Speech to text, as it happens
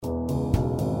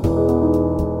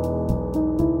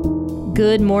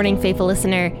Good morning, faithful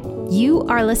listener. You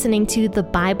are listening to the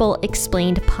Bible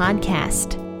Explained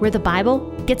podcast, where the Bible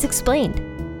gets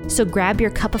explained. So grab your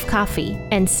cup of coffee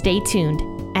and stay tuned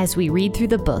as we read through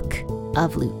the book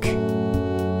of Luke.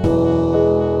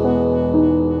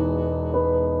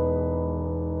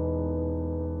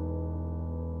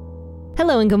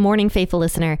 Hello and good morning, faithful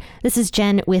listener. This is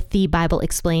Jen with the Bible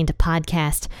Explained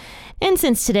podcast. And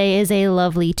since today is a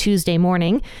lovely Tuesday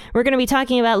morning, we're going to be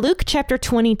talking about Luke chapter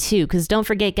 22, because don't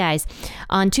forget, guys,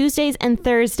 on Tuesdays and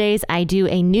Thursdays, I do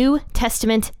a New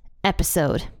Testament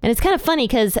episode. And it's kind of funny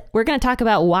because we're going to talk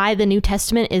about why the New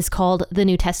Testament is called the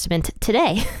New Testament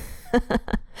today.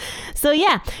 So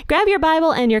yeah, grab your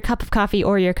Bible and your cup of coffee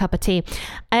or your cup of tea.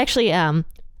 I'm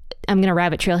going to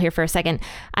rabbit trail here for a second.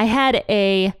 I had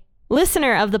a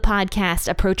listener of the podcast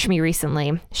approached me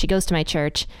recently. She goes to my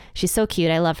church. She's so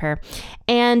cute. I love her.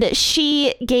 And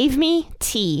she gave me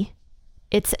tea.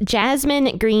 It's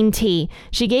jasmine green tea.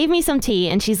 She gave me some tea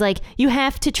and she's like, "You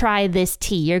have to try this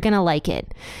tea. You're going to like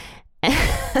it."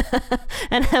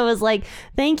 And I was like,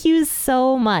 "Thank you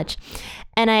so much."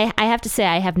 And I have to say,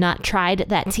 I have not tried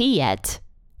that tea yet.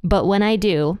 But when I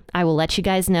do, I will let you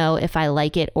guys know if I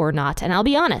like it or not. And I'll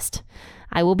be honest.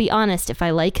 I will be honest if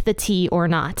I like the tea or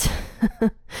not.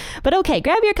 But okay,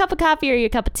 grab your cup of coffee or your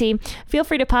cup of tea. Feel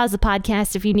free to pause the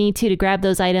podcast if you need to grab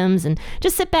those items and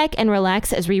just sit back and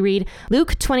relax as we read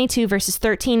Luke 22 verses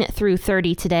 13 through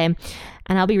 30 today.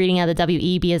 And I'll be reading out of the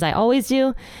WEB as I always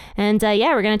do. And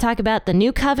we're going to talk about the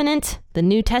New Covenant, the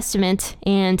New Testament,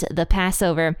 and the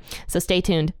Passover. So stay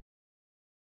tuned.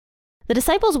 The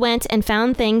disciples went and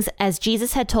found things as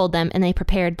Jesus had told them, and they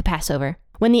prepared the Passover.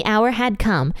 When the hour had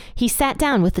come, he sat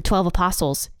down with the 12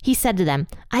 apostles. He said to them,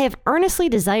 "I have earnestly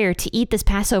desired to eat this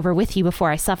Passover with you before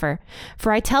I suffer.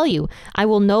 For I tell you, I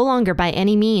will no longer by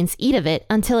any means eat of it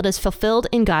until it is fulfilled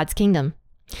in God's kingdom."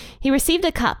 He received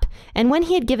a cup, and when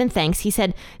he had given thanks, he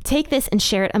said, "Take this and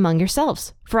share it among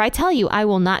yourselves. For I tell you, I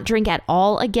will not drink at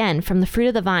all again from the fruit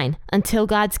of the vine until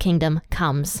God's kingdom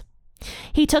comes."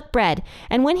 He took bread,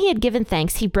 and when he had given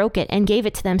thanks, he broke it and gave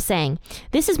it to them, saying,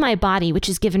 "This is my body, which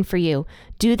is given for you.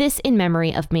 Do this in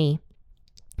memory of me."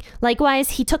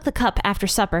 Likewise, he took the cup after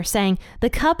supper, saying, "The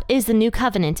cup is the new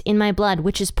covenant in my blood,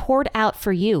 which is poured out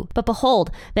for you. But behold,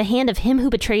 the hand of him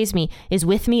who betrays me is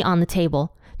with me on the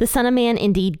table. The Son of Man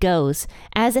indeed goes,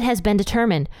 as it has been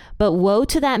determined, but woe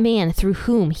to that man through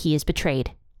whom he is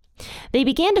betrayed." They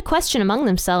began to question among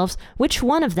themselves which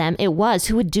one of them it was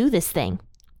who would do this thing.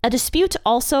 A dispute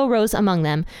also arose among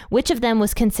them, which of them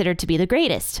was considered to be the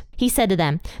greatest. He said to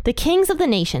them, "The kings of the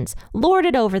nations lord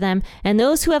it over them, and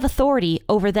those who have authority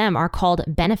over them are called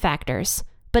benefactors.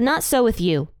 But not so with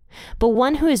you. But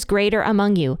one who is greater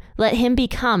among you, let him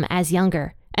become as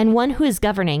younger, and one who is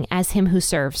governing as him who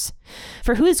serves.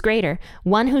 For who is greater,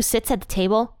 one who sits at the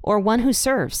table or one who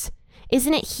serves?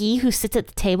 Isn't it he who sits at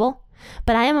the table?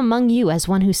 But I am among you as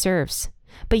one who serves.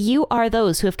 But you are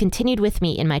those who have continued with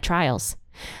me in my trials.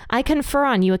 I confer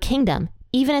on you a kingdom,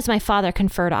 even as my Father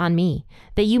conferred on me,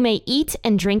 that you may eat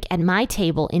and drink at my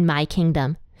table in my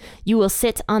kingdom. You will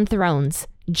sit on thrones,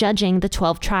 judging the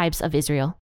 12 tribes of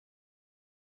Israel."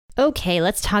 Okay,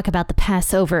 let's talk about the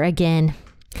Passover again.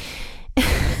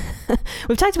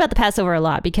 We've talked about the Passover a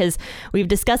lot because we've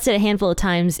discussed it a handful of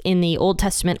times in the Old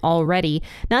Testament already,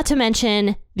 not to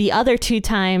mention the other 2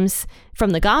 times from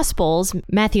the Gospels,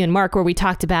 Matthew and Mark, where we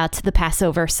talked about the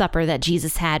Passover supper that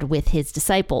Jesus had with his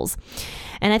disciples.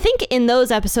 And I think in those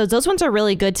episodes, those ones are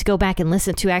really good to go back and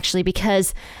listen to, actually,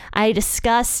 because I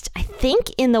discussed, I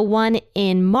think in the one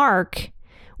in Mark,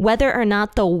 whether or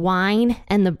not the wine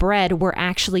and the bread were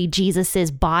actually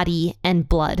Jesus's body and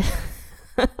blood.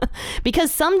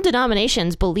 Because some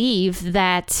denominations believe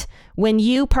that when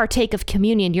you partake of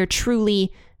communion, you're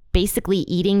truly basically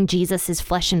eating Jesus's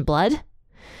flesh and blood.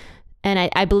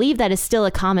 And I believe that is still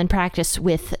a common practice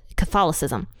with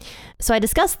Catholicism. So I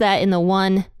discussed that in the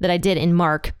one that I did in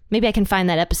Mark. Maybe I can find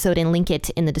that episode and link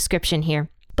it in the description here.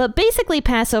 But basically,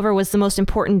 Passover was the most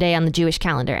important day on the Jewish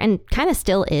calendar, and kind of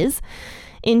still is.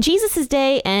 In Jesus'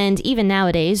 day, and even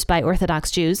nowadays by Orthodox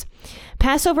Jews,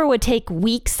 Passover would take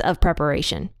weeks of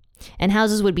preparation, and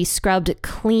houses would be scrubbed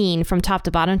clean from top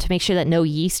to bottom to make sure that no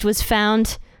yeast was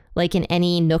found, like in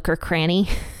any nook or cranny.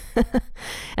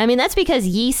 I mean, that's because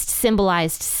yeast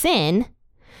symbolized sin,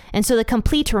 and so the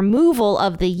complete removal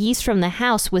of the yeast from the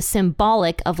house was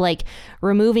symbolic of like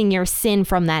removing your sin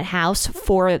from that house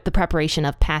for the preparation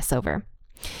of Passover.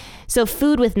 So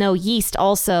food with no yeast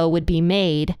also would be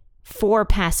made for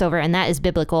Passover, and that is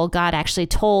biblical. God actually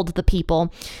told the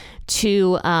people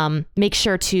to make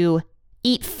sure to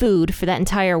eat food for that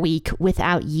entire week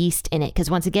without yeast in it. Because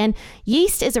once again,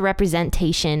 yeast is a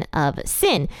representation of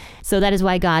sin. So that is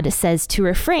why God says to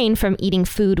refrain from eating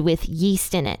food with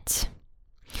yeast in it.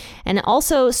 And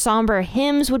also somber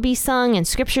hymns would be sung and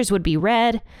scriptures would be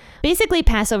read. Basically,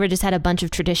 Passover just had a bunch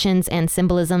of traditions and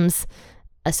symbolisms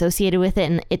associated with it,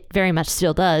 and it very much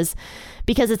still does,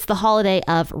 because it's the holiday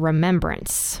of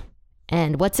remembrance.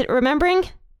 And what's it remembering?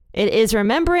 It is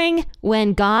remembering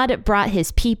when God brought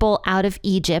his people out of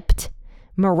Egypt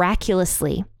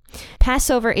miraculously.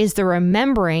 Passover is the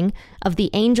remembering of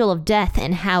the angel of death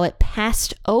and how it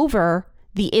passed over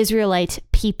the Israelite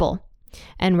people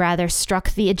and rather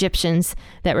struck the Egyptians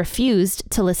that refused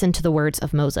to listen to the words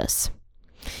of Moses.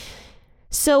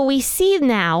 So we see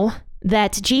now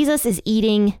that Jesus is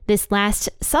eating this Last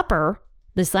Supper,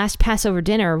 this last Passover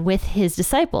dinner with his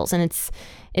disciples. And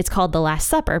it's called the Last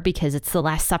Supper because it's the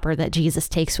Last Supper that Jesus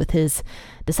takes with his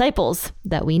disciples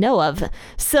that we know of.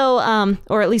 So,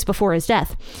 or at least before his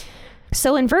death.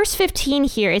 So in verse 15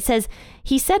 here, it says,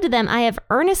 he said to them, I have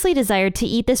earnestly desired to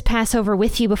eat this Passover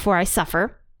with you before I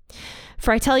suffer.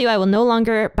 For I tell you, I will no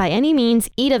longer by any means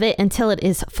eat of it until it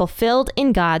is fulfilled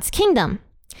in God's kingdom.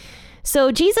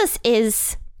 So Jesus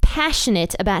is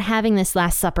passionate about having this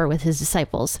Last Supper with his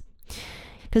disciples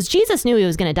because Jesus knew he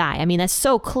was going to die. I mean, that's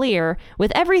so clear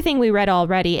with everything we read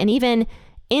already. And even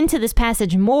into this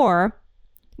passage more,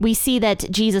 we see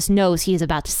that Jesus knows he is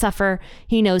about to suffer.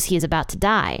 He knows he is about to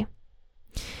die.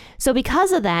 So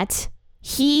because of that,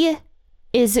 he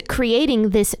is creating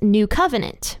this new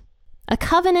covenant. A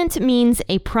covenant means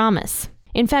a promise.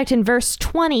 In fact, in verse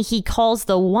 20, he calls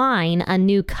the wine a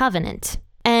new covenant.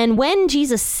 And when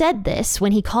Jesus said this,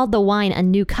 when he called the wine a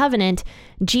new covenant,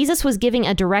 Jesus was giving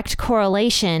a direct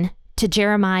correlation to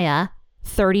Jeremiah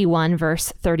 31,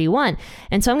 verse 31.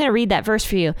 And so I'm going to read that verse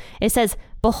for you. It says,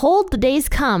 Behold, the days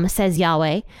come, says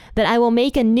Yahweh, that I will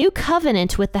make a new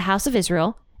covenant with the house of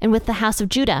Israel and with the house of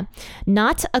Judah,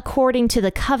 not according to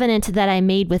the covenant that I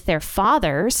made with their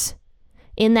fathers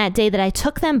in that day that I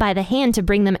took them by the hand to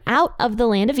bring them out of the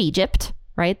land of Egypt,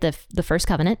 right? The first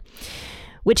covenant,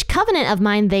 which covenant of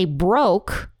mine they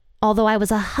broke, although I was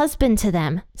a husband to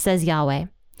them, says Yahweh.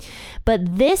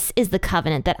 But this is the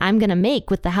covenant that I'm going to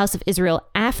make with the house of Israel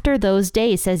after those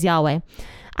days, says Yahweh.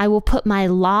 I will put my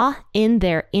law in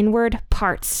their inward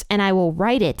parts, and I will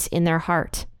write it in their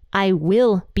heart. I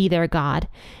will be their God,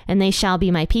 and they shall be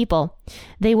my people.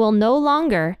 They will no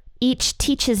longer each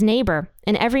teach his neighbor,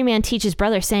 and every man teach his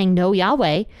brother, saying, Know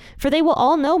Yahweh, for they will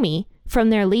all know me, from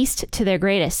their least to their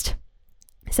greatest,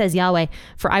 says Yahweh,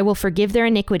 for I will forgive their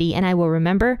iniquity, and I will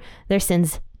remember their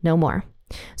sins no more.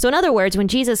 So in other words, when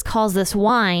Jesus calls this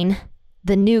wine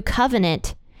the new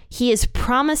covenant, he is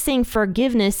promising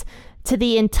forgiveness to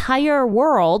the entire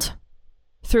world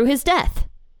through his death.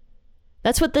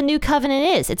 That's what the new covenant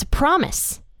is. It's a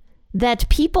promise that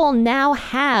people now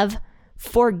have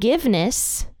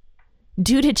forgiveness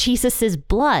due to Jesus's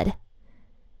blood.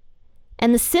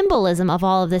 And the symbolism of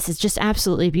all of this is just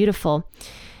absolutely beautiful.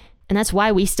 And that's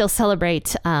why we still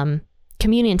celebrate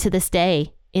communion to this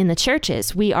day in the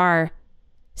churches. We are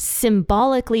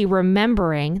symbolically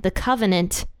remembering the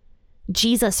covenant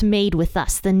Jesus made with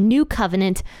us, the new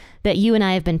covenant that you and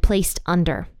I have been placed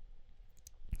under.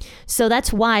 So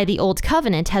that's why the old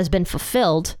covenant has been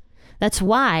fulfilled. That's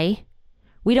why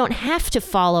we don't have to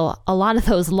follow a lot of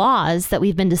those laws that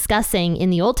we've been discussing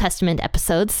in the Old Testament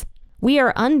episodes. We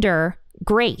are under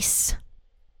grace,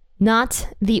 not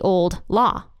the old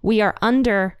law. We are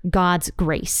under God's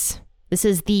grace. This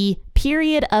is the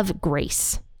period of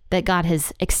grace that God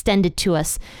has extended to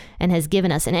us and has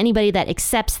given us. And anybody that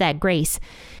accepts that grace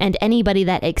and anybody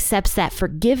that accepts that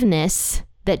forgiveness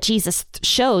that Jesus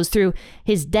shows through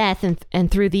his death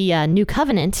and through the new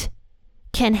covenant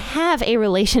can have a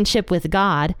relationship with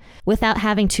God without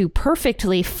having to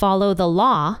perfectly follow the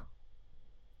law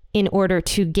in order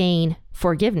to gain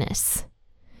forgiveness.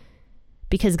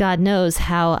 Because God knows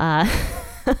how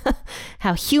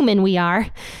how human we are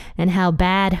and how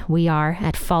bad we are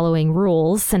at following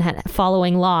rules and at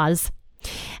following laws.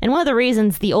 And one of the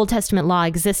reasons the Old Testament law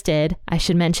existed, I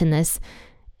should mention this,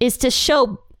 is to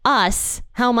show us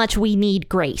how much we need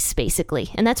grace, basically.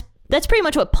 And that's pretty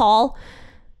much what Paul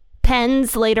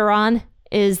pens later on,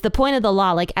 is the point of the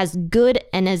law. Like, as good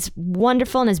and as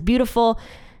wonderful and as beautiful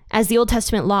as the Old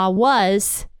Testament law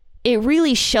was, it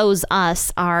really shows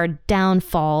us our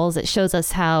downfalls. It shows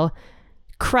us how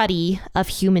cruddy of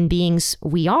human beings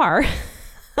we are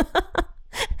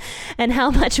and how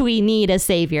much we need a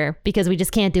savior because we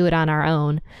just can't do it on our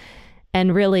own.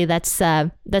 And really that's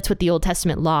what the Old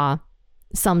Testament law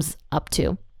sums up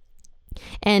to.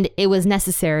 And it was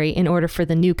necessary in order for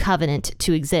the new covenant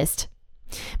to exist.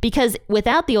 Because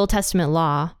without the Old Testament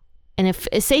law, and if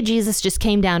say Jesus just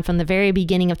came down from the very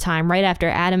beginning of time, right after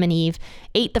Adam and Eve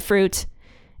ate the fruit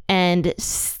and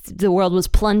the world was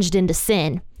plunged into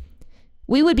sin,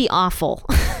 we would be awful.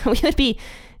 We would be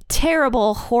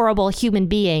terrible, horrible human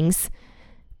beings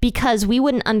because we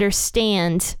wouldn't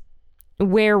understand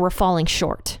where we're falling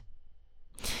short.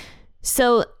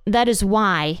 So that is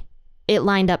why it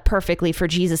lined up perfectly for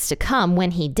Jesus to come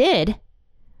when he did,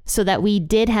 so that we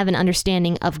did have an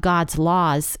understanding of God's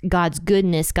laws, God's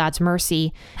goodness, God's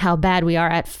mercy, how bad we are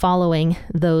at following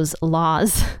those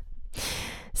laws.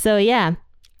 So yeah.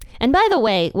 And by the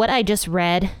way, what I just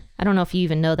read, I don't know if you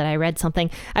even know that I read something.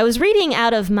 I was reading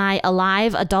out of my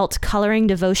Alive Adult Coloring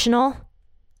Devotional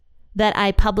that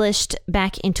I published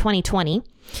back in 2020.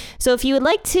 So if you would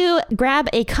like to grab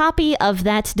a copy of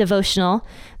that devotional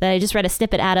that I just read a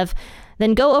snippet out of,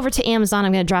 then go over to Amazon.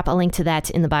 I'm going to drop a link to that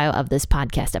in the bio of this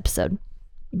podcast episode.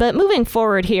 But moving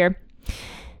forward here,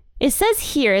 it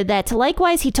says here that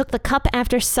likewise he took the cup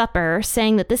after supper,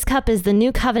 saying that this cup is the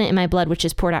new covenant in my blood, which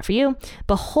is poured out for you.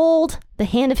 Behold, the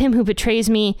hand of him who betrays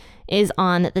me is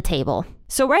on the table.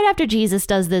 So right after Jesus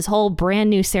does this whole brand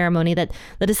new ceremony that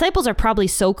the disciples are probably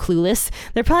so clueless,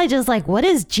 they're probably just like, what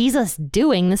is Jesus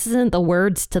doing? This isn't the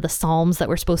words to the Psalms that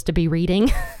we're supposed to be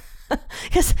reading.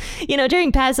 Because,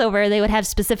 during Passover, they would have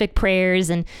specific prayers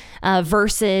and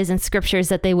verses and scriptures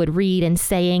that they would read and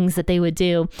sayings that they would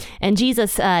do. And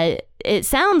Jesus, it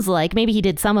sounds like maybe he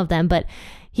did some of them, but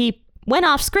he went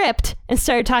off script and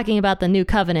started talking about the new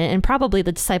covenant. And probably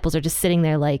the disciples are just sitting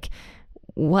there like,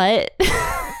 what?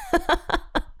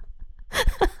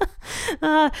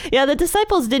 The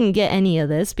disciples didn't get any of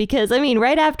this because,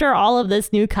 right after all of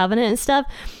this new covenant and stuff,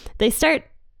 they start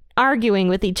arguing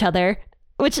with each other,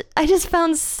 which I just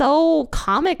found so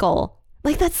comical.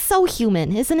 Like, that's so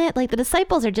human, isn't it? Like, the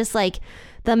disciples are just like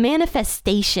the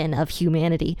manifestation of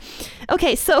humanity.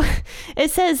 Okay, so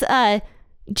it says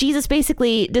Jesus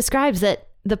basically describes that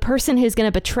the person who's going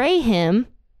to betray him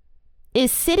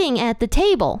is sitting at the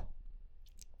table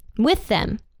with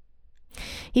them.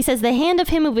 He says, the hand of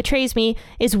him who betrays me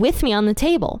is with me on the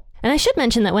table. And I should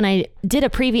mention that when I did a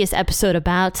previous episode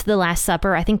about the Last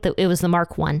Supper, I think that it was the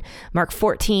Mark 1, Mark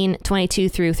 14, 22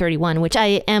 through 31, which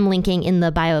I am linking in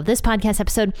the bio of this podcast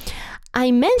episode,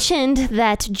 I mentioned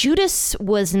that Judas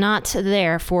was not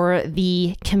there for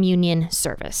the communion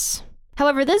service.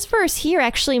 However, this verse here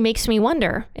actually makes me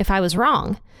wonder if I was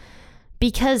wrong,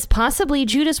 because possibly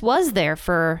Judas was there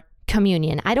for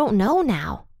communion. I don't know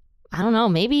now. I don't know.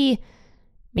 Maybe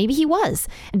he was.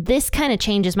 This kind of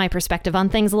changes my perspective on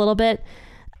things a little bit.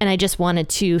 And I just wanted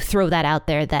to throw that out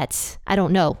there that I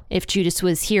don't know if Judas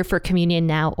was here for communion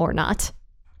now or not.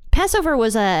 Passover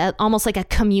was almost like a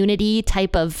community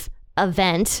type of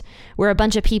event where a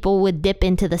bunch of people would dip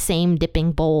into the same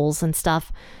dipping bowls and stuff.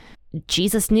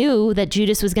 Jesus knew that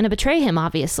Judas was going to betray him,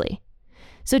 obviously.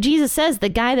 So Jesus says, the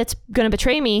guy that's going to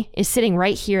betray me is sitting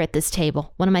right here at this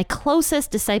table. One of my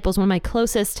closest disciples, one of my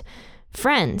closest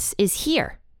friends is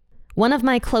here. One of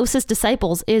my closest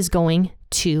disciples is going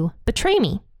to betray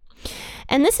me.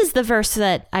 And this is the verse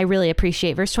that I really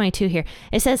appreciate. Verse 22 here.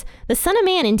 It says, the Son of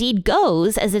Man indeed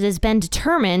goes as it has been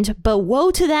determined, but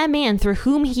woe to that man through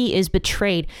whom he is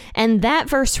betrayed. And that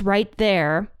verse right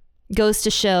there goes to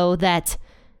show that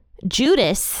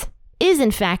Judas is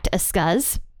in fact a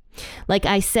scuzz. Like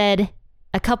I said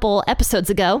a couple episodes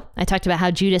ago, I talked about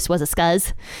how Judas was a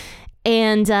scuzz.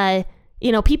 And,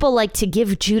 people like to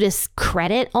give Judas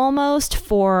credit almost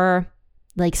for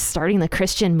like starting the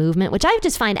Christian movement, which I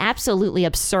just find absolutely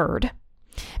absurd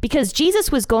because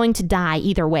Jesus was going to die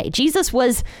either way. Jesus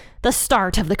was the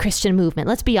start of the Christian movement.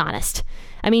 Let's be honest.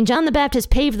 John the Baptist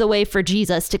paved the way for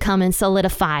Jesus to come and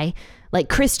solidify like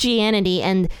Christianity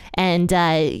and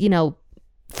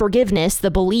forgiveness,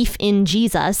 the belief in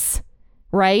Jesus,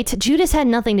 right? Judas had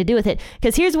nothing to do with it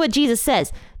because here's what Jesus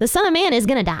says. The Son of Man is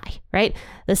going to die, right?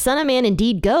 The Son of Man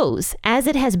indeed goes as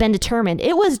it has been determined.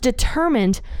 It was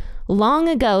determined long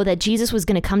ago that Jesus was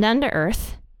going to come down to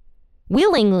earth,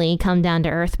 willingly come down to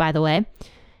earth, by the way,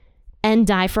 and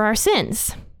die for our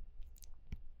sins.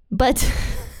 But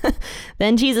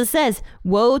then Jesus says,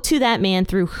 woe to that man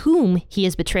through whom he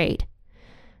is betrayed.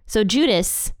 So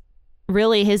Judas,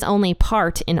 really his only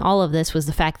part in all of this was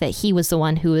the fact that he was the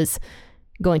one who was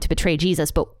going to betray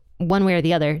Jesus. But one way or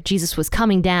the other, Jesus was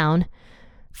coming down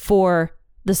for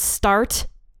the start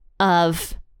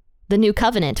of the new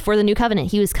covenant. For the new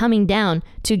covenant, he was coming down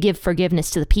to give forgiveness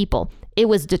to the people. It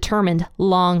was determined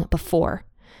long before.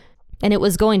 And it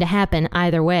was going to happen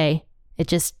either way. It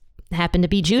just happened to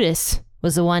be Judas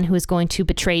was the one who was going to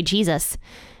betray Jesus.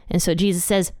 And so Jesus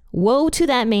says, woe to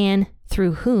that man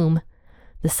through whom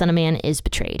the Son of Man is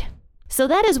betrayed. So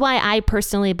that is why I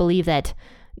personally believe that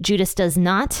Judas does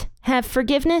not have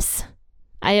forgiveness.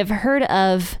 I have heard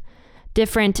of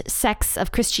different sects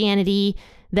of Christianity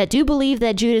that do believe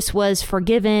that Judas was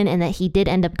forgiven and that he did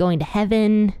end up going to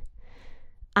heaven.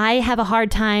 I have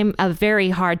a very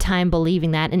hard time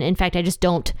believing that. And in fact,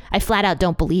 I flat out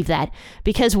don't believe that,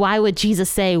 because why would Jesus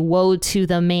say, woe to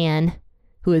the man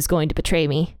who is going to betray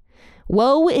me?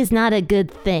 Woe is not a good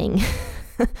thing.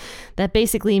 That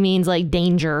basically means like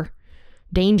danger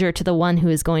to the one who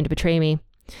is going to betray me.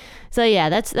 So yeah,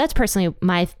 that's personally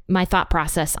my thought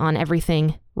process on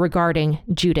everything regarding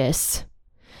Judas.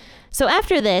 So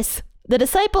after this, the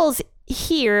disciples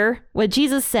hear what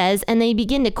Jesus says and they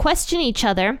begin to question each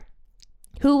other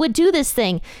who would do this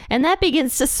thing. And that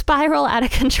begins to spiral out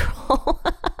of control.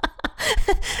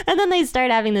 And then they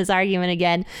start having this argument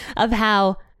again of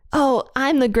how, oh,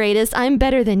 I'm the greatest. I'm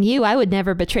better than you. I would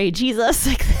never betray Jesus.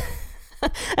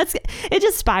 It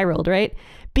just spiraled, right?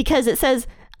 Because it says,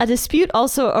 a dispute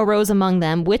also arose among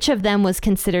them, which of them was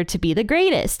considered to be the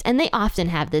greatest. And they often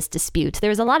have this dispute.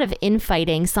 There's a lot of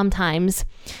infighting sometimes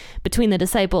between the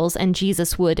disciples, and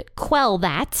Jesus would quell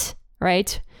that,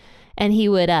 right? And he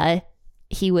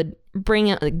would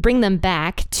bring them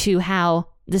back to how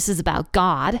this is about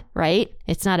God, right?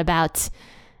 It's not about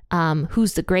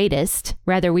who's the greatest.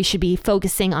 Rather, we should be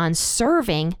focusing on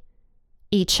serving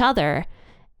each other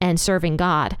and serving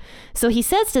God. So he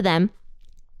says to them,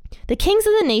 the kings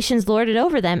of the nations lord it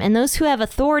over them, and those who have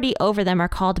authority over them are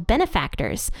called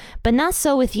benefactors, but not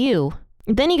so with you.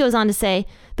 Then he goes on to say,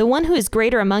 the one who is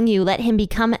greater among you, let him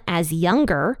become as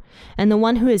younger, and the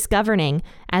one who is governing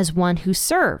as one who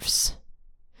serves.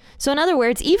 So in other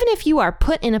words, even if you are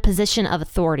put in a position of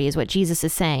authority, is what Jesus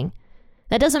is saying,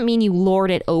 that doesn't mean you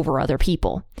lord it over other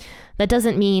people. That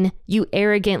doesn't mean you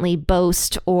arrogantly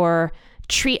boast or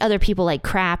treat other people like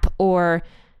crap or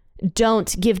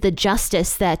don't give the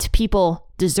justice that people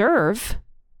deserve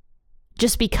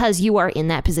just because you are in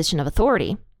that position of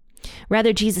authority.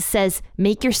 Rather, Jesus says,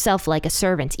 make yourself like a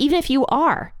servant, even if you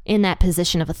are in that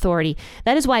position of authority.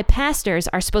 That is why pastors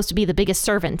are supposed to be the biggest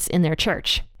servants in their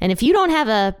church. And if you don't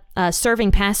have a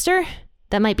serving pastor,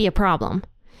 that might be a problem.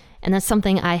 And that's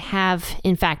something I have,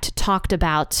 in fact, talked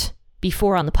about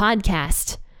before on the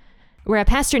podcast, where a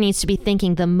pastor needs to be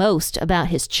thinking the most about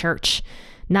his church,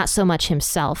 not so much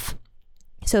himself.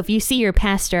 So if you see your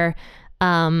pastor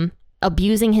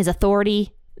abusing his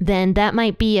authority, then that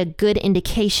might be a good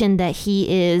indication that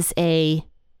he is a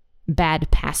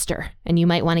bad pastor. And you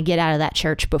might want to get out of that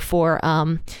church before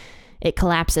it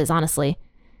collapses, honestly.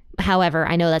 However,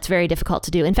 I know that's very difficult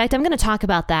to do. In fact, I'm going to talk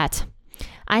about that.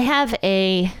 I have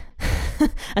a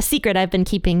secret I've been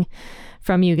keeping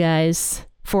from you guys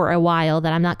for a while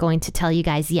that I'm not going to tell you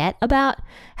guys yet about.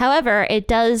 However, it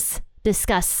does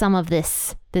discuss some of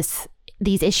these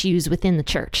issues within the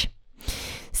church.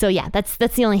 So yeah, that's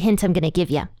the only hint I'm going to give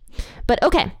you. But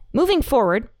okay, moving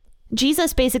forward,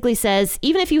 Jesus basically says,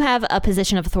 even if you have a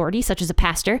position of authority, such as a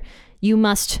pastor, you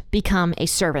must become a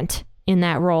servant in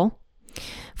that role.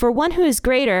 For who is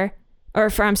greater,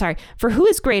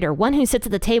 one who sits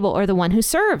at the table or the one who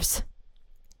serves?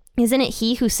 Isn't it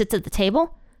he who sits at the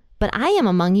table? But I am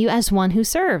among you as one who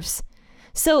serves.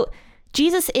 So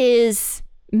Jesus is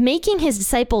making his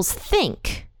disciples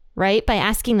think, right? By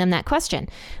asking them that question.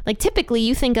 Like typically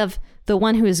you think of the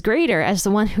one who is greater as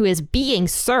the one who is being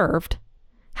served.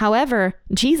 However,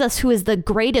 Jesus, who is the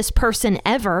greatest person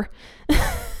ever,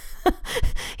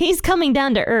 he's coming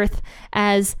down to earth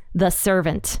as the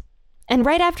servant. And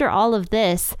right after all of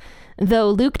this, though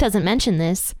Luke doesn't mention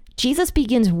this, Jesus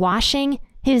begins washing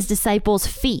his disciples'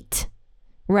 feet,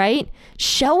 right?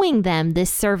 Showing them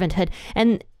this servanthood.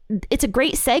 And it's a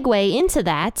great segue into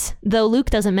that, though Luke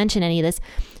doesn't mention any of this.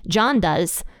 John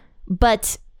does,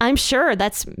 but I'm sure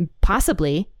that's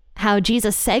possibly how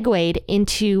Jesus segued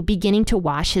into beginning to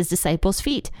wash his disciples'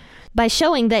 feet, by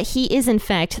showing that he is in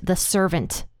fact the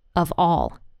servant of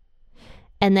all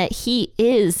and that he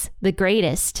is the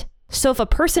greatest. So if a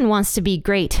person wants to be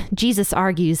great, Jesus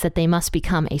argues that they must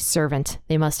become a servant.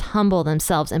 They must humble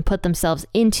themselves and put themselves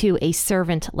into a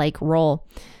servant-like role.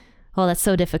 Oh, that's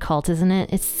so difficult, isn't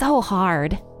it? It's so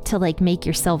hard to make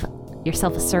yourself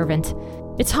a servant.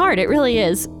 It's hard, it really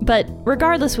is. But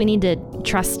regardless, we need to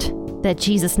trust that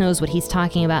Jesus knows what he's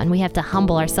talking about, and we have to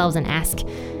humble ourselves and ask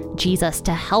Jesus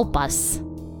to help us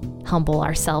humble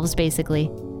ourselves, basically.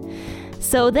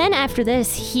 So then after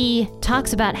this, he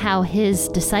talks about how his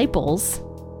disciples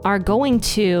are going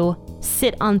to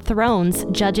sit on thrones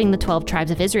judging the 12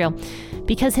 tribes of Israel,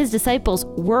 because his disciples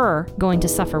were going to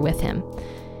suffer with him.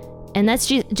 And that's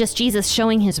just Jesus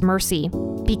showing his mercy,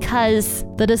 because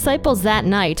the disciples that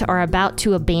night are about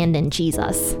to abandon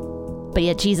Jesus. But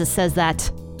yet Jesus says that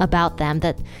about them,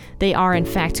 that they are in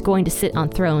fact going to sit on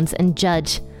thrones and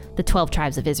judge the 12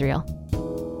 tribes of Israel.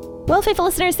 Well, faithful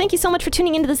listeners, thank you so much for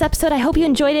tuning into this episode. I hope you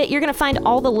enjoyed it. You're going to find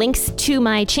all the links to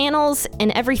my channels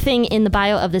and everything in the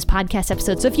bio of this podcast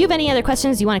episode. So if you have any other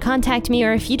questions, you want to contact me,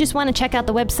 or if you just want to check out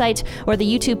the website or the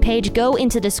YouTube page, go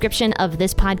into the description of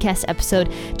this podcast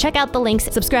episode. Check out the links,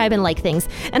 subscribe, and like things.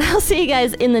 And I'll see you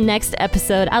guys in the next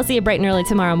episode. I'll see you bright and early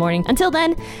tomorrow morning. Until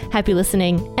then, happy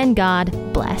listening and God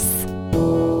bless.